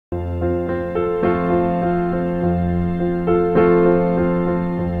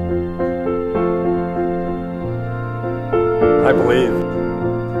believe.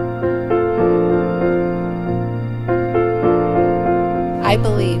 I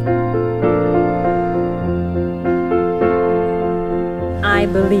believe. I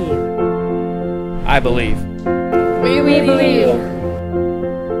believe. I believe. We believe.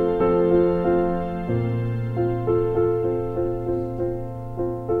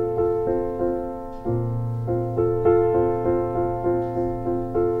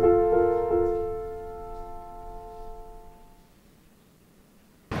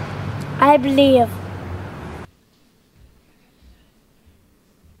 I believe.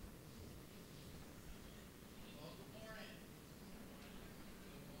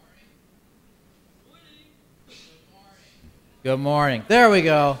 Good morning. There we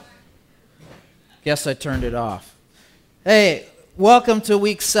go. Guess I turned it off. Hey, welcome to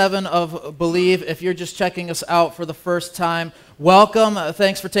week 7 of Believe. If you're just checking us out for the first time, welcome.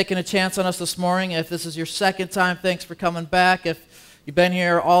 Thanks for taking a chance on us this morning. If this is your second time, thanks for coming back. If you've been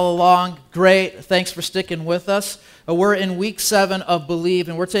here all along, great. Thanks for sticking with us. We're in week 7 of Believe,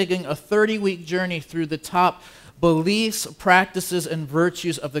 and we're taking a 30-week journey through the top beliefs, practices, and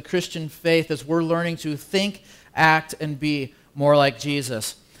virtues of the Christian faith as we're learning to think, act, and be more like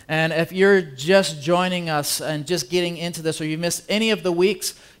Jesus. And if you're just joining us and just getting into this, or you missed any of the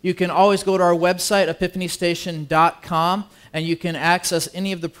weeks, you can always go to our website, epiphanystation.com, and you can access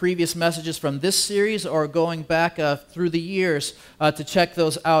any of the previous messages from this series or going back through the years to check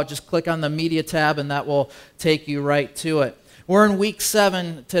those out. Just click on the media tab, and that will take you right to it. We're in week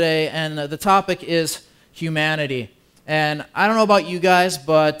 7 today, and the topic is humanity. And I don't know about you guys,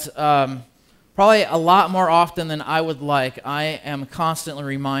 but probably a lot more often than I would like, I am constantly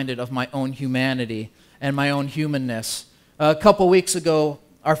reminded of my own humanity and my own humanness. A couple weeks ago,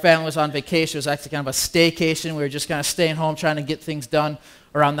 our family was on vacation. It was actually kind of a staycation. We were just kind of staying home, trying to get things done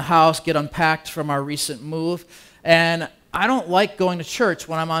around the house, get unpacked from our recent move. And I don't like going to church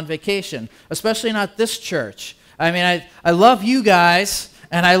when I'm on vacation, especially not this church. I mean, I love you guys,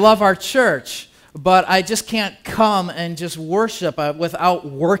 and I love our church, but I just can't come and just worship without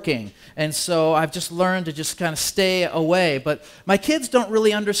working. And so I've just learned to just kind of stay away. But my kids don't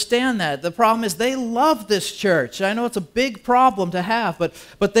really understand that. The problem is they love this church. I know it's a big problem to have,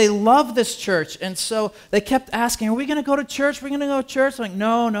 but they love this church. And so they kept asking, are we going to go to church? Are we going to go to church? I'm like,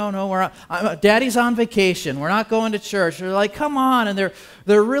 no. Daddy's on vacation. We're not going to church. They're like, come on. And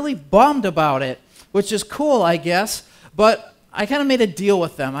they're really bummed about it, which is cool, I guess. But I kind of made a deal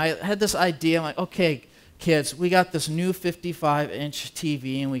with them. I had this idea. I'm like, okay, kids, we got this new 55-inch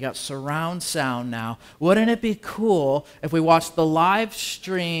TV, and we got surround sound now. Wouldn't it be cool if we watched the live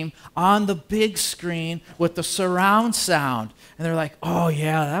stream on the big screen with the surround sound? And they're like, oh,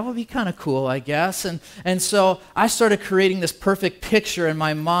 yeah, that would be kind of cool, I guess. And so I started creating this perfect picture in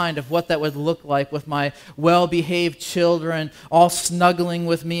my mind of what that would look like with my well-behaved children all snuggling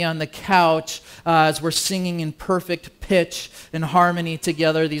with me on the couch as we're singing in perfect pitch and harmony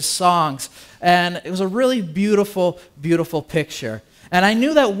together these songs. And it was a really beautiful, beautiful picture. And I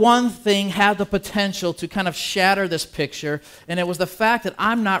knew that one thing had the potential to kind of shatter this picture, and it was the fact that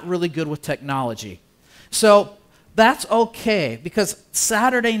I'm not really good with technology. So that's okay, because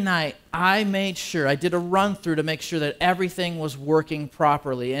Saturday night, I made sure, I did a run-through to make sure that everything was working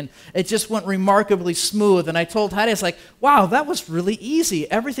properly, and it just went remarkably smooth. And I told Hattie, it's like, wow, that was really easy.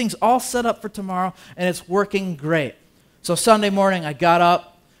 Everything's all set up for tomorrow, and it's working great. So Sunday morning, I got up,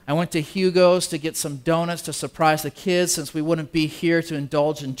 I went to Hugo's to get some donuts to surprise the kids since we wouldn't be here to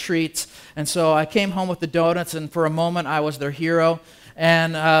indulge in treats. And so I came home with the donuts, and for a moment, I was their hero.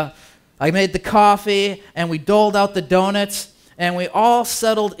 And I made the coffee, and we doled out the donuts, and we all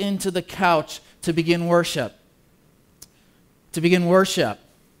settled into the couch to begin worship. To begin worship.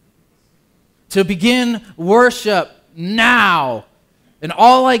 To begin worship now. And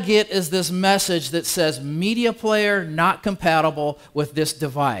all I get is this message that says, media player not compatible with this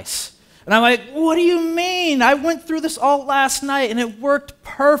device. And I'm like, what do you mean? I went through this all last night, and it worked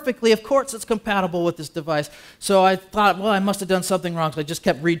perfectly. Of course it's compatible with this device. So I thought, well, I must have done something wrong. So I just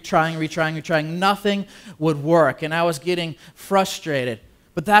kept retrying. Nothing would work, and I was getting frustrated.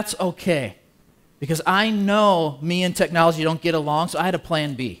 But that's okay, because I know me and technology don't get along, so I had a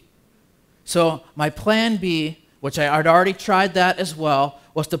plan B. So my plan B, which I had already tried that as well,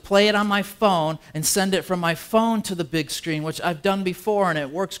 was to play it on my phone and send it from my phone to the big screen, which I've done before, and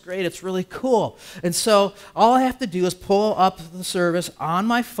it works great. It's really cool. And so all I have to do is pull up the service on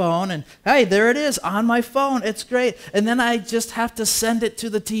my phone, and hey, there it is on my phone. It's great. And then I just have to send it to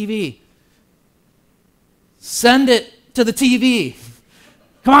the TV. Send it to the TV.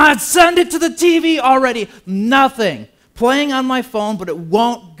 Come on, send it to the TV already. Nothing. Playing on my phone, but it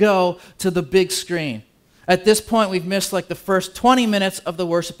won't go to the big screen. At this point, we've missed like the first 20 minutes of the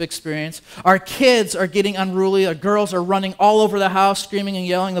worship experience. Our kids are getting unruly. Our girls are running all over the house, screaming and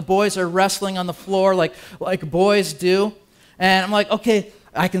yelling. The boys are wrestling on the floor like boys do. And I'm like, okay,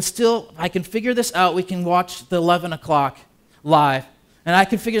 I can figure this out. We can watch the 11 o'clock live. And I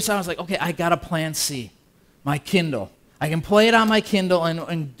can figure this out. I was like, okay, I got a plan C, my Kindle. I can play it on my Kindle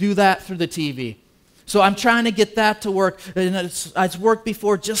and do that through the TV. So I'm trying to get that to work. And it's worked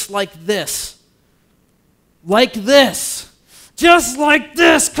before just like this. Like this. Just like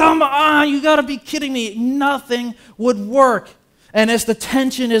this. Come on, you got to be kidding me. Nothing would work. And as the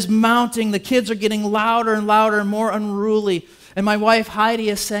tension is mounting, the kids are getting louder and louder and more unruly. And my wife Heidi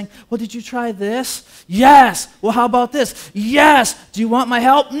is saying, well, did you try this? Yes. Well, how about this? Yes. Do you want my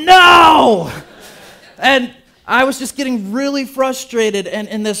help? No. And I was just getting really frustrated. And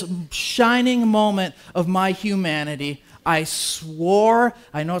in this shining moment of my humanity, I swore,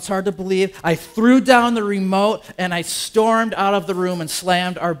 I know it's hard to believe, I threw down the remote and I stormed out of the room and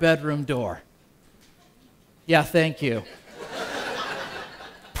slammed our bedroom door. Yeah, thank you.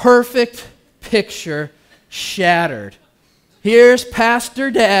 Perfect picture shattered. Here's Pastor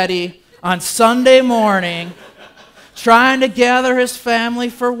Daddy on Sunday morning trying to gather his family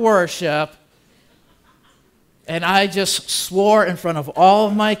for worship, and I just swore in front of all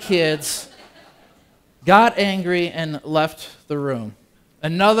of my kids, got angry, and left the room.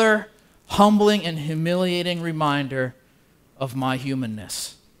 Another humbling and humiliating reminder of my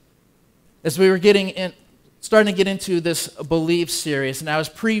humanness. As we were starting to get into this Believe series, and I was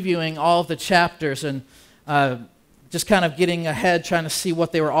previewing all of the chapters and just kind of getting ahead, trying to see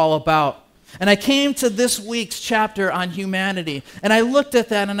what they were all about. And I came to this week's chapter on humanity, and I looked at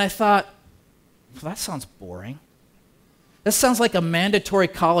that and I thought, well, that sounds boring. That sounds like a mandatory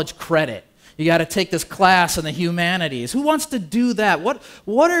college credit. You got to take this class in the humanities. Who wants to do that? What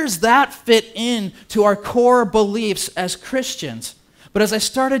does that fit in to our core beliefs as Christians? But as I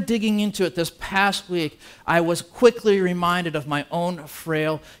started digging into it this past week, I was quickly reminded of my own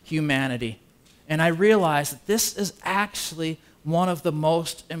frail humanity. And I realized that this is actually one of the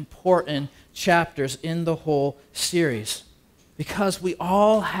most important chapters in the whole series. Because we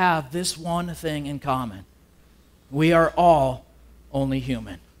all have this one thing in common. We are all only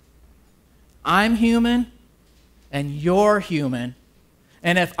human. I'm human, and you're human.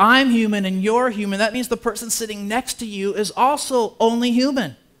 And if I'm human and you're human, that means the person sitting next to you is also only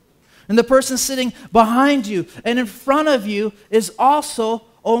human. And the person sitting behind you and in front of you is also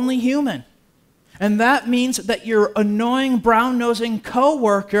only human. And that means that your annoying, brown-nosing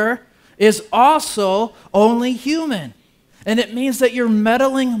coworker is also only human. And it means that your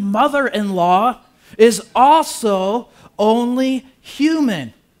meddling mother-in-law is also only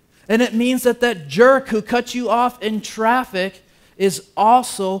human. And it means that that jerk who cut you off in traffic is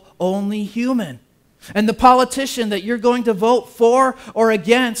also only human. And the politician that you're going to vote for or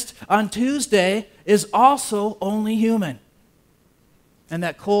against on Tuesday is also only human. And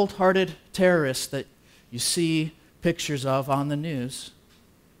that cold-hearted terrorist that you see pictures of on the news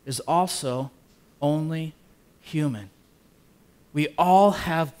is also only human. We all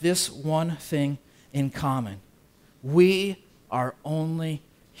have this one thing in common. We are only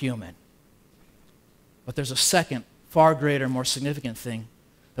human. But there's a second, far greater, more significant thing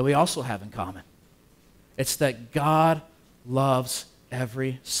that we also have in common. It's that God loves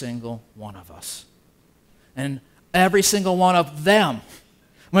every single one of us. And every single one of them,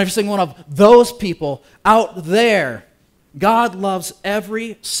 every single one of those people out there, God loves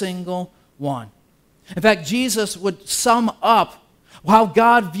every single one. In fact, Jesus would sum up how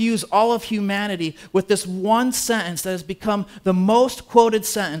God views all of humanity with this one sentence that has become the most quoted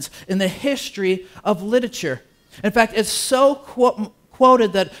sentence in the history of literature. In fact, it's so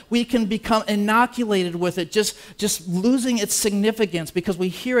quoted that we can become inoculated with it, just losing its significance because we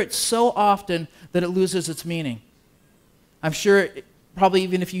hear it so often that it loses its meaning. I'm sure, probably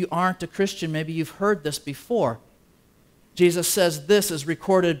even if you aren't a Christian, maybe you've heard this before. Jesus says this is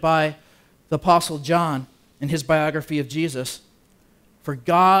recorded by the Apostle John in his biography of Jesus. For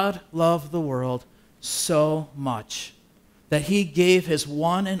God loved the world so much that he gave his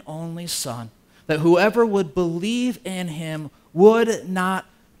one and only Son, that whoever would believe in him would not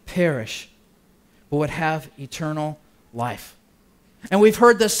perish, but would have eternal life. And we've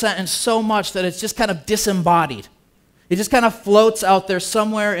heard this sentence so much that it's just kind of disembodied. It just kind of floats out there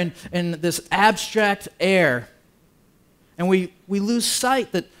somewhere in this abstract air. And we lose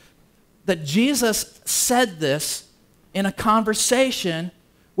sight that Jesus said this in a conversation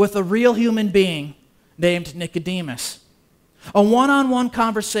with a real human being named Nicodemus. A one-on-one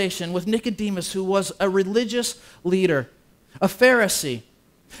conversation with Nicodemus, who was a religious leader, a Pharisee.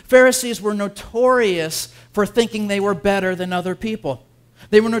 Pharisees were notorious for thinking they were better than other people.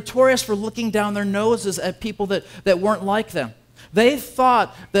 They were notorious for looking down their noses at people that weren't like them. They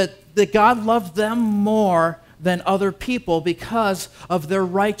thought that God loved them more than other people because of their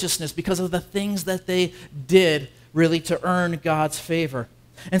righteousness, because of the things that they did really to earn God's favor.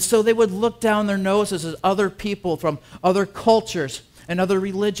 And so they would look down their noses at other people from other cultures and other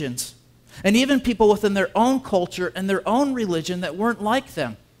religions, and even people within their own culture and their own religion that weren't like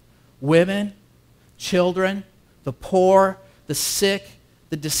them. Women, children, the poor, the sick,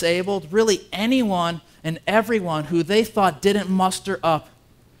 the disabled, really anyone and everyone who they thought didn't muster up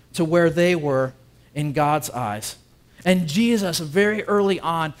to where they were in God's eyes. And Jesus, very early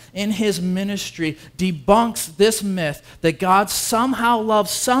on in his ministry, debunks this myth that God somehow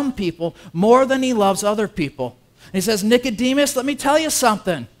loves some people more than he loves other people. And he says, Nicodemus, let me tell you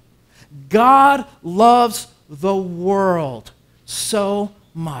something. God loves the world so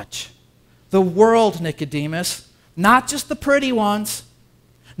much. The world, Nicodemus, not just the pretty ones,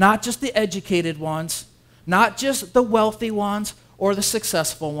 not just the educated ones, not just the wealthy ones or the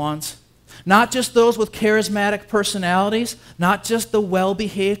successful ones, not just those with charismatic personalities, not just the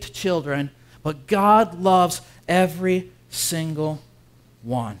well-behaved children, but God loves every single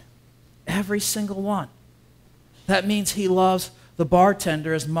one. Every single one. That means he loves the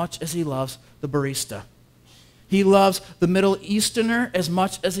bartender as much as he loves the barista. He loves the Middle Easterner as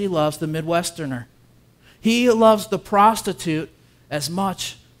much as he loves the Midwesterner. He loves the prostitute as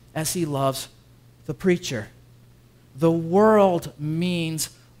much as he loves the preacher. The world means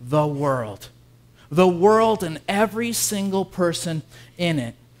the world. The world and every single person in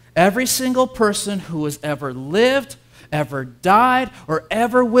it. Every single person who has ever lived, ever died, or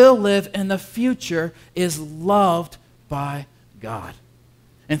ever will live in the future is loved by God.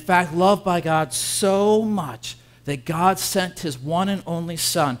 In fact, loved by God so much that God sent his one and only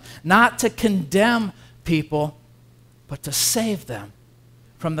Son, not to condemn people, but to save them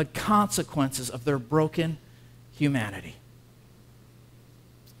from the consequences of their broken humanity.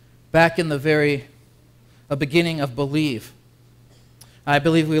 Back in the very beginning of Believe, I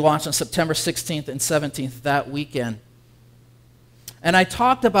believe we launched on September 16th and 17th that weekend. And I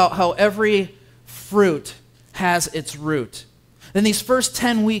talked about how every fruit has its root. In these first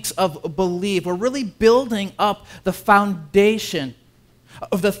 10 weeks of Believe, we're really building up the foundation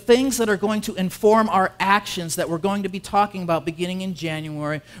of the things that are going to inform our actions that we're going to be talking about beginning in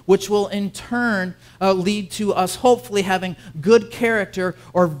January, which will in turn lead to us hopefully having good character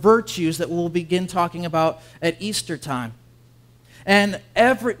or virtues that we'll begin talking about at Easter time. And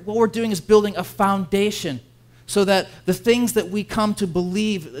what we're doing is building a foundation so that the things that we come to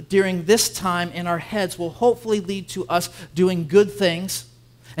believe during this time in our heads will hopefully lead to us doing good things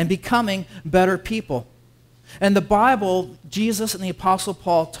and becoming better people. And the Bible, Jesus and the Apostle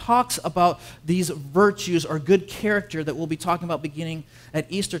Paul talks about these virtues or good character that we'll be talking about beginning at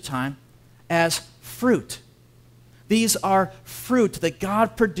Easter time as fruit. These are fruit that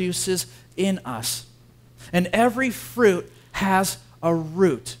God produces in us. And every fruit has a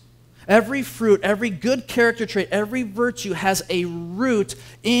root. Every fruit, every good character trait, every virtue has a root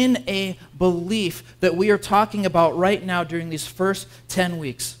in a belief that we are talking about right now during these first 10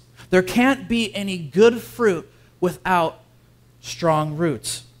 weeks. There can't be any good fruit without strong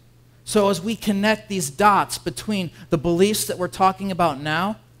roots. So as we connect these dots between the beliefs that we're talking about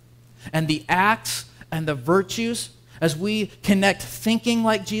now and the acts and the virtues, as we connect thinking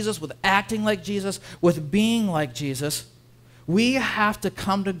like Jesus with acting like Jesus, with being like Jesus, we have to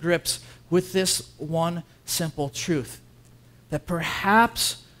come to grips with this one simple truth, that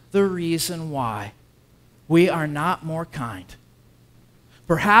perhaps the reason why we are not more kind,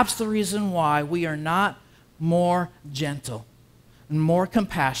 perhaps the reason why we are not more gentle and more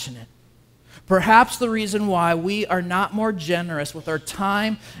compassionate, perhaps the reason why we are not more generous with our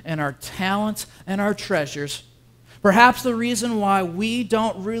time and our talents and our treasures, perhaps the reason why we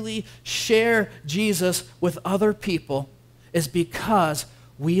don't really share Jesus with other people is because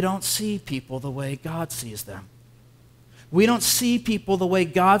we don't see people the way God sees them. We don't see people the way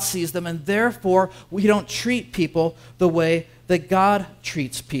God sees them, and therefore we don't treat people the way that God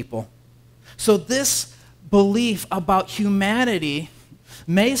treats people. So this belief about humanity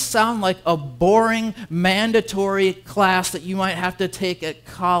may sound like a boring, mandatory class that you might have to take at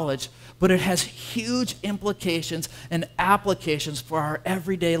college, but it has huge implications and applications for our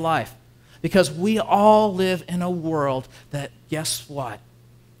everyday life. Because we all live in a world that, guess what,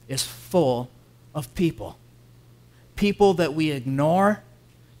 is full of people. People that we ignore,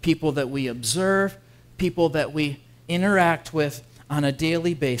 people that we observe, people that we interact with on a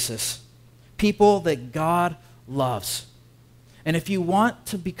daily basis. People that God loves. And if you want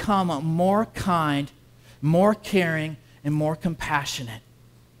to become more kind, more caring, and more compassionate,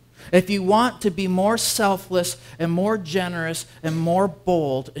 if you want to be more selfless and more generous and more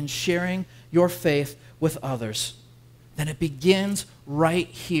bold in sharing your faith with others, then it begins right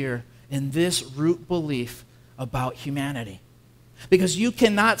here in this root belief about humanity. Because you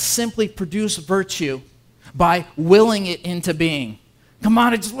cannot simply produce virtue by willing it into being. Come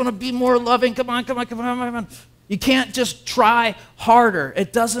on, I just want to be more loving. Come on, come on, come on, come on. You can't just try harder.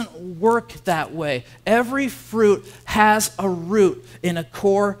 It doesn't work that way. Every fruit has a root in a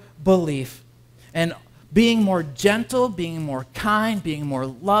core belief. And being more gentle, being more kind, being more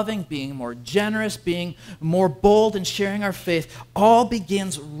loving, being more generous, being more bold in sharing our faith, all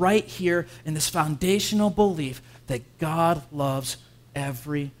begins right here in this foundational belief that God loves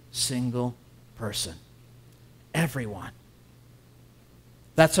every single person. Everyone.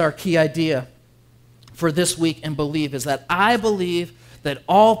 That's our key idea for this week in Believe, is that I believe that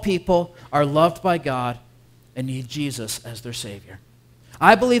all people are loved by God and need Jesus as their Savior.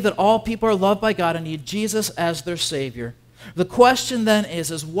 I believe that all people are loved by God and need Jesus as their Savior. The question then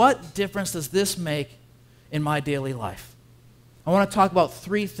is what difference does this make in my daily life? I want to talk about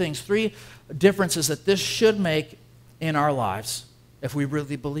three things, three differences that this should make in our lives if we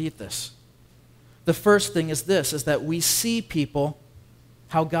really believe this. The first thing is this, is that we see people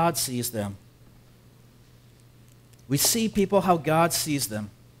how God sees them. We see people how God sees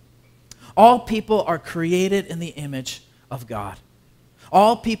them. All people are created in the image of God.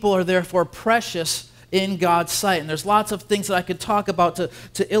 All people are therefore precious in God's sight. And there's lots of things that I could talk about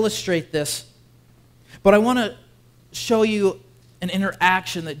to illustrate this. But I want to show you an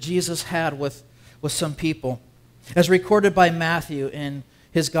interaction that Jesus had with some people, as recorded by Matthew in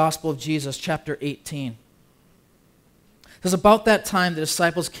his Gospel of Jesus, chapter 18. It says, about that time the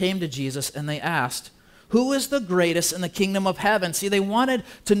disciples came to Jesus and they asked, who is the greatest in the kingdom of heaven? See, they wanted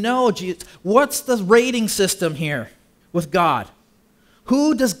to know, Jesus, what's the rating system here with God?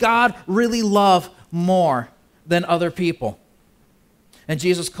 Who does God really love more than other people? And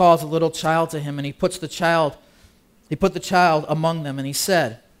Jesus calls a little child to him, and he put the child among them, and he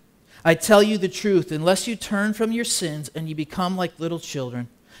said, I tell you the truth, unless you turn from your sins and you become like little children,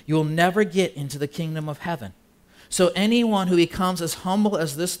 you will never get into the kingdom of heaven. So anyone who becomes as humble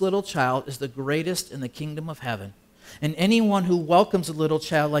as this little child is the greatest in the kingdom of heaven. And anyone who welcomes a little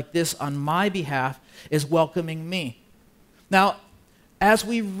child like this on my behalf is welcoming me. Now, as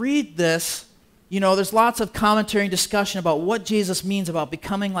we read this, there's lots of commentary and discussion about what Jesus means about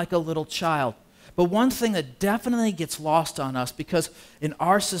becoming like a little child. But one thing that definitely gets lost on us, because in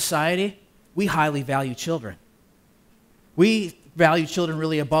our society, we highly value children. We value children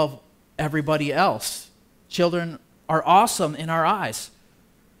really above everybody else. Children are awesome in our eyes.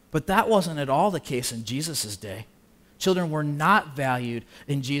 But that wasn't at all the case in Jesus' day. Children were not valued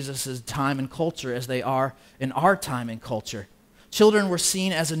in Jesus' time and culture as they are in our time and culture. Children were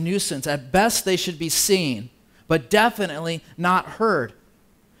seen as a nuisance. At best, they should be seen, but definitely not heard.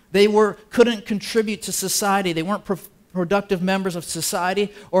 They couldn't contribute to society. They weren't productive members of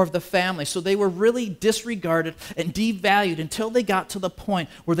society or of the family. So they were really disregarded and devalued until they got to the point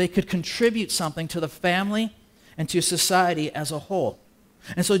where they could contribute something to the family and to society as a whole.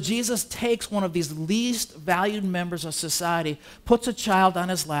 And so Jesus takes one of these least valued members of society, puts a child on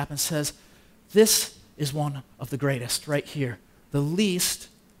his lap and says, this is one of the greatest right here. The least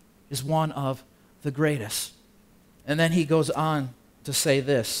is one of the greatest. And then he goes on to say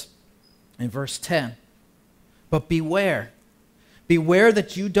this in verse 10. But beware. Beware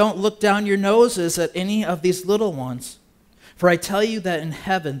that you don't look down your noses at any of these little ones. For I tell you that in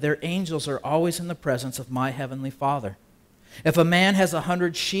heaven their angels are always in the presence of my heavenly Father. If a man has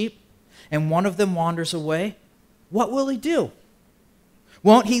 100 sheep and one of them wanders away, what will he do?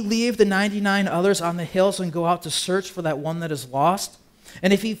 Won't he leave the 99 others on the hills and go out to search for that one that is lost?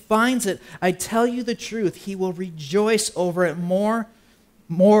 And if he finds it, I tell you the truth, he will rejoice over it more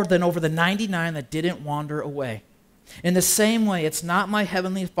than over the 99 that didn't wander away. In the same way, it's not my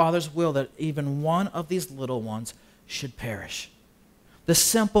heavenly Father's will that even one of these little ones should perish. The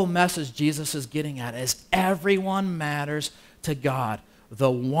simple message Jesus is getting at is everyone matters to God.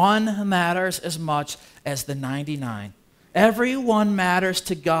 The one matters as much as the 99. Everyone matters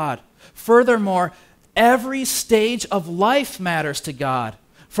to God. Furthermore, every stage of life matters to God.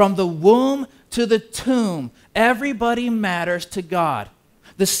 From the womb to the tomb, everybody matters to God.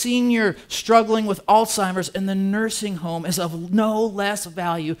 The senior struggling with Alzheimer's in the nursing home is of no less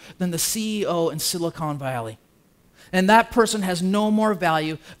value than the CEO in Silicon Valley. And that person has no more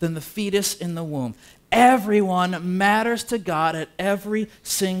value than the fetus in the womb. Everyone matters to God at every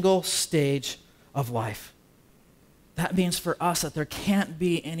single stage of life. That means for us that there can't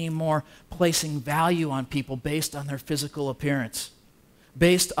be any more placing value on people based on their physical appearance,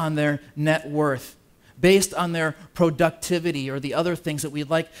 based on their net worth, based on their productivity or the other things that we'd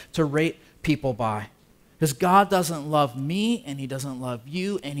like to rate people by. Because God doesn't love me and he doesn't love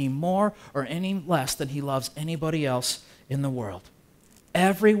you any more or any less than he loves anybody else in the world.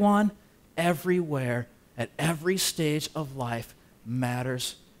 Everyone, everywhere, at every stage of life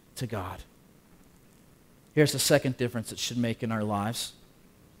matters to God. Here's the second difference it should make in our lives,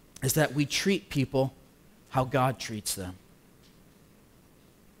 is that we treat people how God treats them.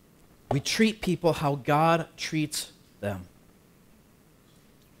 We treat people how God treats them.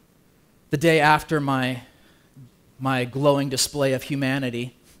 The day after my glowing display of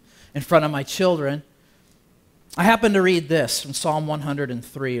humanity in front of my children, I happened to read this from Psalm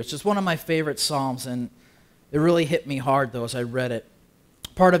 103, which is one of my favorite psalms, and it really hit me hard, though, as I read it.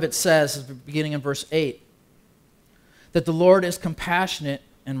 Part of it says, beginning in verse 8, that the Lord is compassionate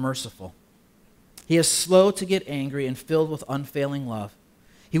and merciful. He is slow to get angry and filled with unfailing love.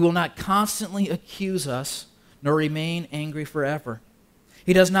 He will not constantly accuse us, nor remain angry forever.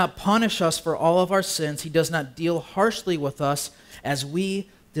 He does not punish us for all of our sins. He does not deal harshly with us as we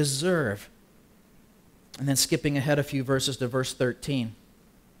deserve. And then skipping ahead a few verses to verse 13.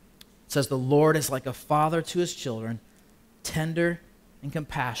 It says, the Lord is like a father to his children, tender and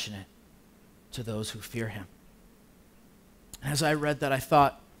compassionate to those who fear him. And as I read that, I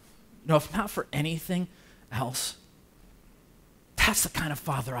thought, if not for anything else, that's the kind of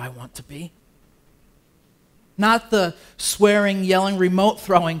father I want to be. Not the swearing, yelling, remote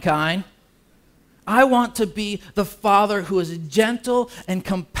throwing kind. I want to be the father who is gentle and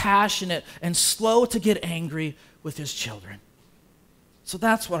compassionate and slow to get angry with his children. So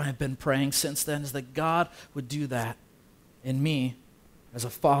that's what I've been praying since then, is that God would do that in me as a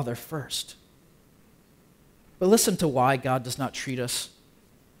father first. But listen to why God does not treat us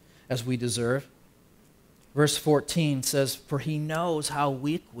as we deserve. Verse 14 says, for he knows how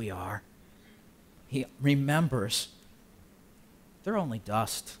weak we are. He remembers they're only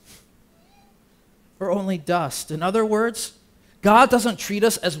dust. We're only dust. In other words, God doesn't treat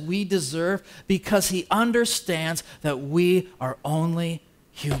us as we deserve because he understands that we are only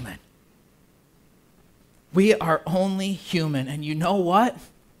human. We are only human. And you know what?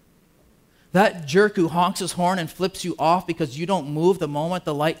 That jerk who honks his horn and flips you off because you don't move the moment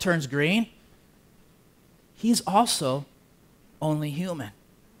the light turns green, he's also only human.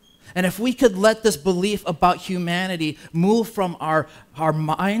 And if we could let this belief about humanity move from our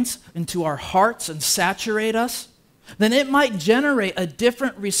minds into our hearts and saturate us, then it might generate a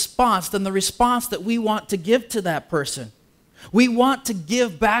different response than the response that we want to give to that person. We want to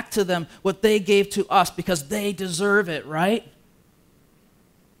give back to them what they gave to us because they deserve it, right?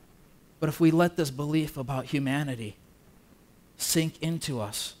 But if we let this belief about humanity sink into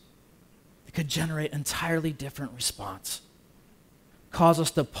us, it could generate an entirely different response. Cause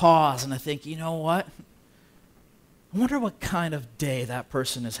us to pause and to think, you know what? I wonder what kind of day that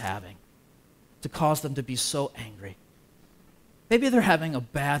person is having to cause them to be so angry. Maybe they're having a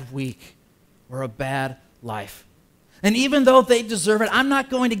bad week or a bad life. And even though they deserve it, I'm not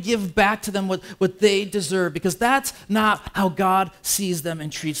going to give back to them what they deserve because that's not how God sees them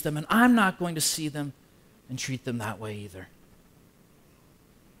and treats them. And I'm not going to see them and treat them that way either.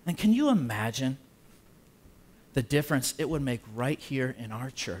 And can you imagine the difference it would make right here in our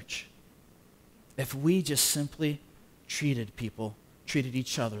church if we just simply treated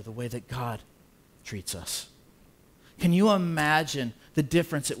each other the way that God treats us? Can you imagine the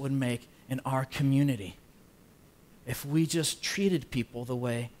difference it would make in our community if we just treated people the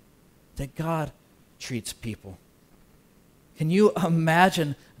way that God treats people? Can you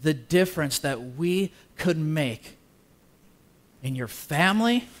imagine the difference that we could make in your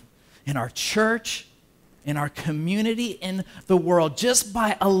family, in our church, in our community, in the world, just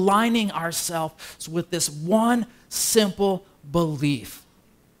by aligning ourselves with this one simple belief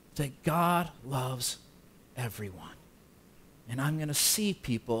that God loves everyone. And I'm going to see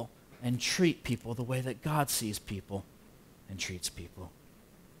people and treat people the way that God sees people and treats people.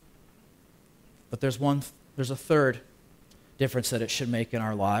 But there's a third difference that it should make in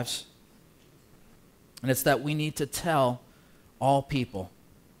our lives. And it's that we need to tell all people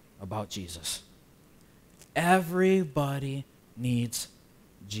about Jesus. Everybody needs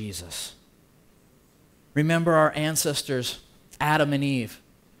Jesus. Remember our ancestors, Adam and Eve,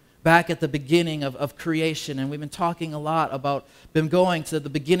 back at the beginning of creation, and we've been talking a lot about, been going to the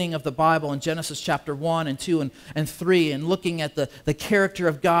beginning of the Bible in Genesis chapter 1 and 2 and 3 and looking at the character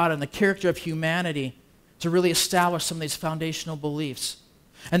of God and the character of humanity to really establish some of these foundational beliefs.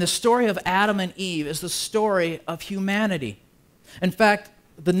 And the story of Adam and Eve is the story of humanity. In fact,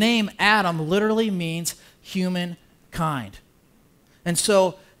 the name Adam literally means humankind. And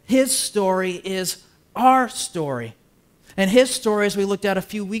so his story is our story. And his story, as we looked at a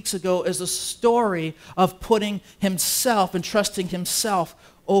few weeks ago, is a story of putting himself and trusting himself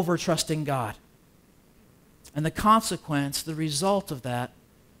over trusting God. And the consequence, the result of that,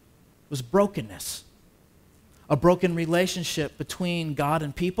 was brokenness. A broken relationship between God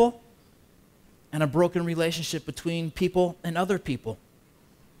and people, and a broken relationship between people and other people.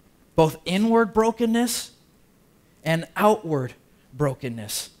 Both inward brokenness and outward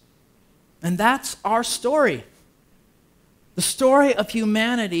brokenness. And that's our story. The story of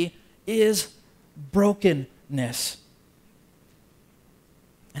humanity is brokenness.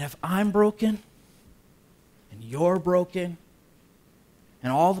 And if I'm broken, and you're broken,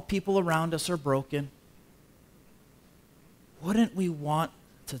 and all the people around us are broken, wouldn't we want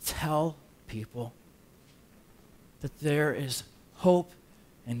to tell people that there is hope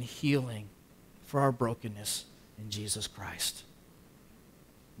and healing for our brokenness in Jesus Christ?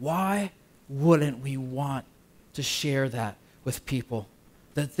 Why wouldn't we want to share that with people?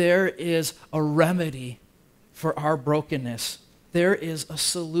 That there is a remedy for our brokenness. There is a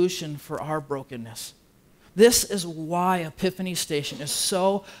solution for our brokenness. This is why Epiphany Station is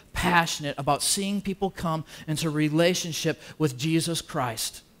so passionate about seeing people come into relationship with Jesus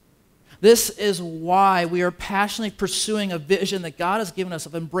Christ. This is why we are passionately pursuing a vision that God has given us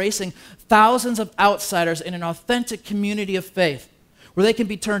of embracing thousands of outsiders in an authentic community of faith, where they can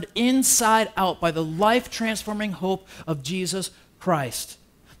be turned inside out by the life-transforming hope of Jesus Christ.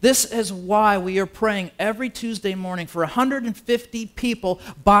 This is why we are praying every Tuesday morning for 150 people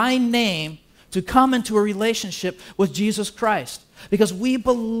by name to come into a relationship with Jesus Christ. Because we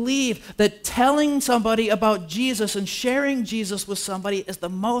believe that telling somebody about Jesus and sharing Jesus with somebody is the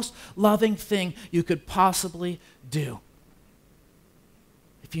most loving thing you could possibly do.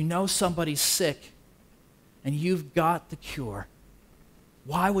 If you know somebody's sick and you've got the cure,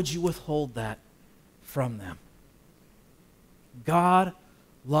 why would you withhold that from them? God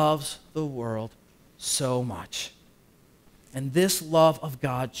loves the world so much. And this love of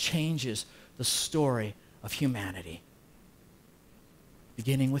God changes the story of humanity,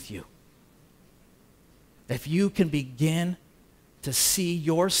 beginning with you. If you can begin to see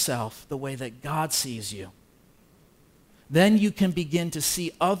yourself the way that God sees you, then you can begin to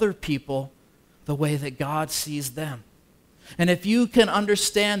see other people the way that God sees them. And if you can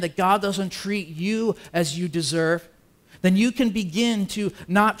understand that God doesn't treat you as you deserve, then you can begin to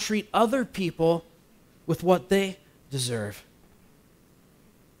not treat other people with what they deserve.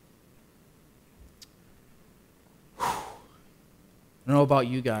 I don't know about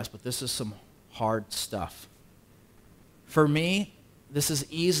you guys, but this is some hard stuff. For me, this has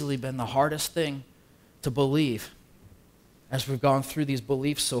easily been the hardest thing to believe as we've gone through these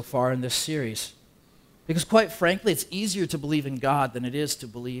beliefs so far in this series. Because quite frankly, it's easier to believe in God than it is to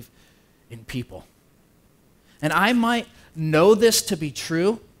believe in people. And I might know this to be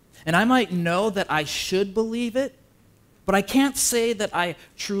true, and I might know that I should believe it, but I can't say that I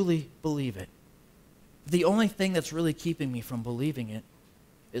truly believe it. The only thing that's really keeping me from believing it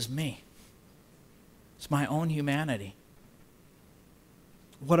is me. It's my own humanity.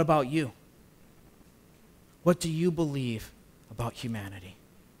 What about you? What do you believe about humanity?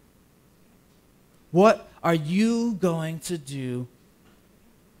 What are you going to do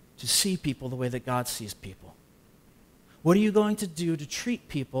to see people the way that God sees people? What are you going to do to treat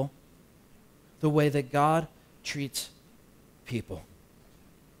people the way that God treats people?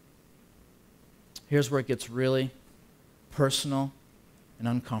 Here's where it gets really personal and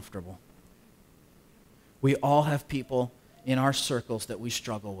uncomfortable. We all have people in our circles that we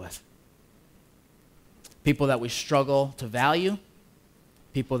struggle with. People that we struggle to value,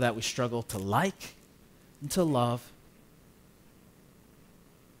 people that we struggle to like and to love.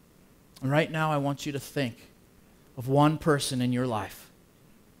 And right now I want you to think of one person in your life.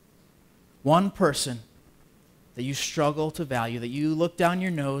 One person that you struggle to value, that you look down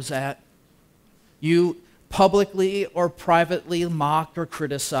your nose at, you publicly or privately mock or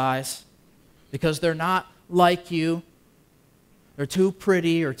criticize because they're not like you. They're too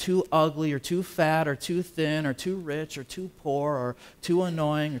pretty or too ugly or too fat or too thin or too rich or too poor or too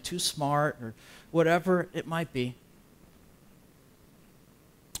annoying or too smart or whatever it might be.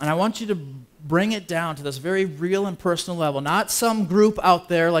 And I want you to bring it down to this very real and personal level, not some group out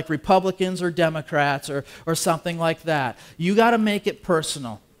there like Republicans or Democrats or something like that. You got to make it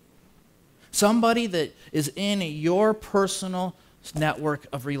personal. Somebody that is in your personal network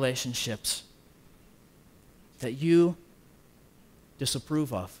of relationships that you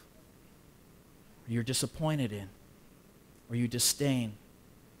disapprove of, or you're disappointed in, or you disdain.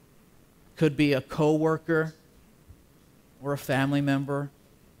 Could be a coworker, or a family member,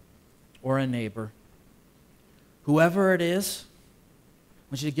 or a neighbor. Whoever it is,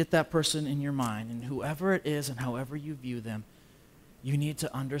 I want you to get that person in your mind, and whoever it is and however you view them, you need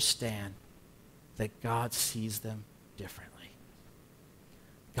to understand that God sees them differently.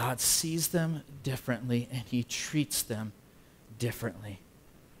 God sees them differently, and he treats them differently.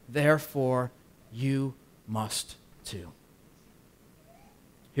 Therefore, you must too.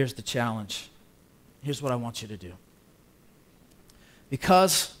 Here's the challenge. Here's what I want you to do.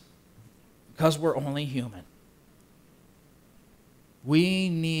 Because we're only human, we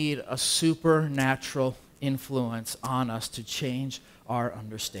need a supernatural influence on us to change our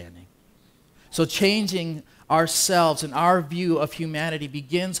understanding. So changing ourselves and our view of humanity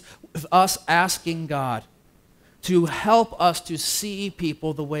begins with us asking God to help us to see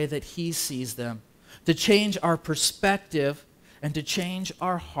people the way that he sees them, to change our perspective and to change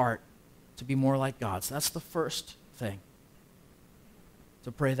our heart to be more like God's. That's the first thing.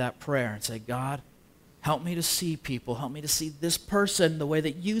 To pray that prayer and say, God, help me to see people. Help me to see this person the way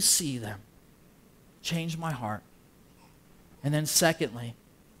that you see them. Change my heart. And then secondly,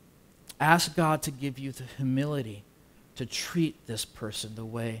 ask God to give you the humility to treat this person the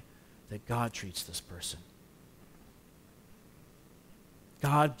way that God treats this person.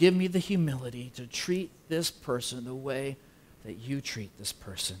 God, give me the humility to treat this person the way that you treat this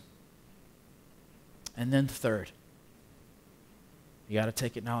person. And then third, you got to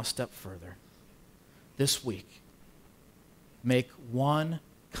take it now a step further. This week, make one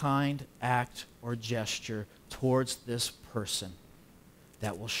kind act or gesture towards this person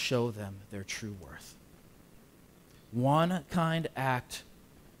that will show them their true worth. One kind act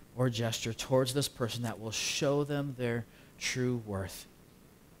or gesture towards this person that will show them their true worth.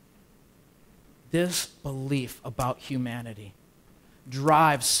 This belief about humanity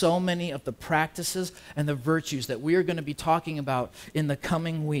drives so many of the practices and the virtues that we are going to be talking about in the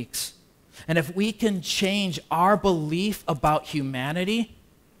coming weeks. And if we can change our belief about humanity,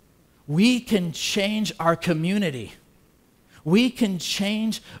 we can change our community. We can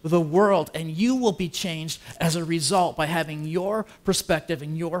change the world, and you will be changed as a result by having your perspective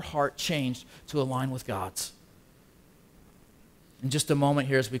and your heart changed to align with God's. In just a moment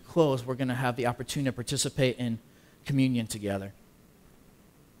here as we close, we're going to have the opportunity to participate in communion together.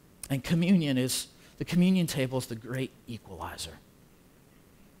 And the communion table is the great equalizer.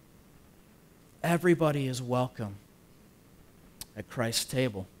 Everybody is welcome at Christ's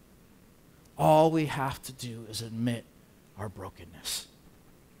table. All we have to do is admit our brokenness.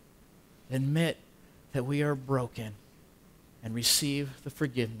 Admit that we are broken and receive the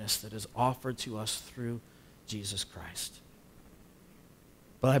forgiveness that is offered to us through Jesus Christ.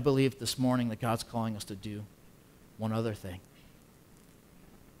 But I believe this morning that God's calling us to do one other thing.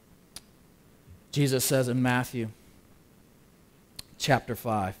 Jesus says in Matthew chapter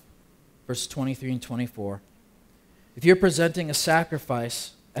 5, verses 23 and 24, if you're presenting a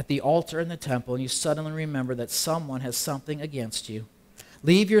sacrifice at the altar in the temple and you suddenly remember that someone has something against you,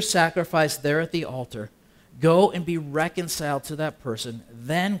 leave your sacrifice there at the altar, go and be reconciled to that person,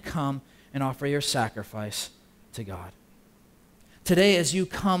 then come and offer your sacrifice to God. Today, as you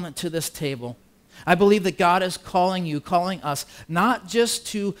come to this table, I believe that God is calling you, calling us, not just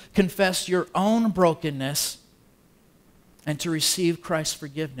to confess your own brokenness and to receive Christ's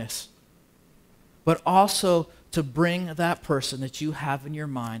forgiveness, but also to bring that person that you have in your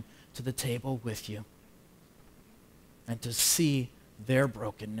mind to the table with you and to see their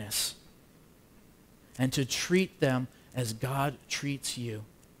brokenness and to treat them as God treats you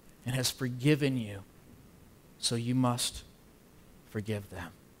and has forgiven you, so you must forgive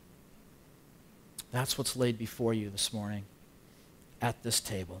them. That's what's laid before you this morning at this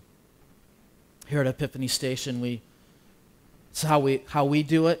table. Here at Epiphany Station, it's how we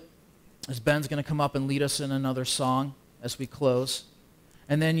do it. As Ben's going to come up and lead us in another song as we close.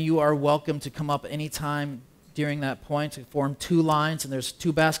 And then you are welcome to come up anytime during that point to form two lines, and there's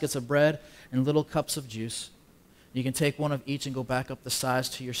 2 baskets of bread and little cups of juice. You can take one of each and go back up the sides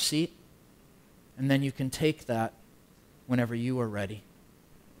to your seat, and then you can take that whenever you are ready.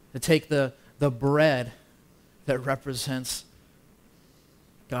 To take the bread that represents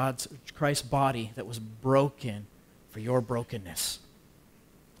Christ's body that was broken for your brokenness.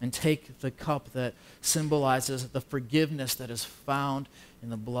 And take the cup that symbolizes the forgiveness that is found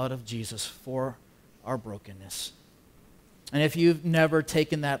in the blood of Jesus for our brokenness. And if you've never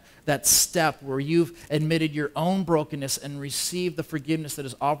taken that step where you've admitted your own brokenness and received the forgiveness that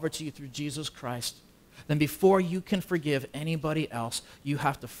is offered to you through Jesus Christ, then before you can forgive anybody else, you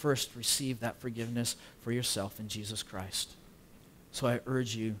have to first receive that forgiveness for yourself in Jesus Christ. So I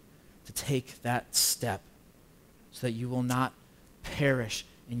urge you to take that step so that you will not perish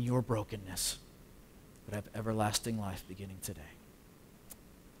in your brokenness, but have everlasting life beginning today.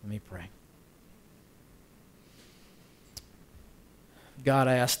 Let me pray. God,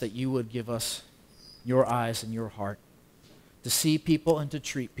 I ask that you would give us your eyes and your heart to see people and to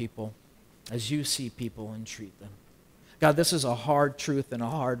treat people as you see people and treat them. God, this is a hard truth and a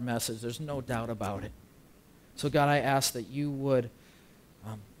hard message. There's no doubt about it. So God, I ask that you would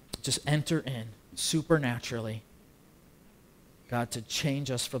just enter in supernaturally, God, to change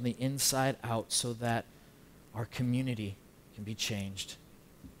us from the inside out so that our community can be changed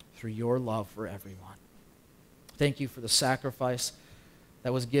through your love for everyone. Thank you for the sacrifice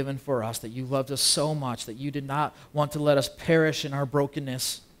that was given for us, that you loved us so much, that you did not want to let us perish in our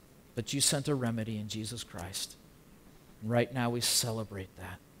brokenness, but you sent a remedy in Jesus Christ. And right now we celebrate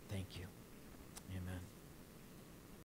that. Thank you.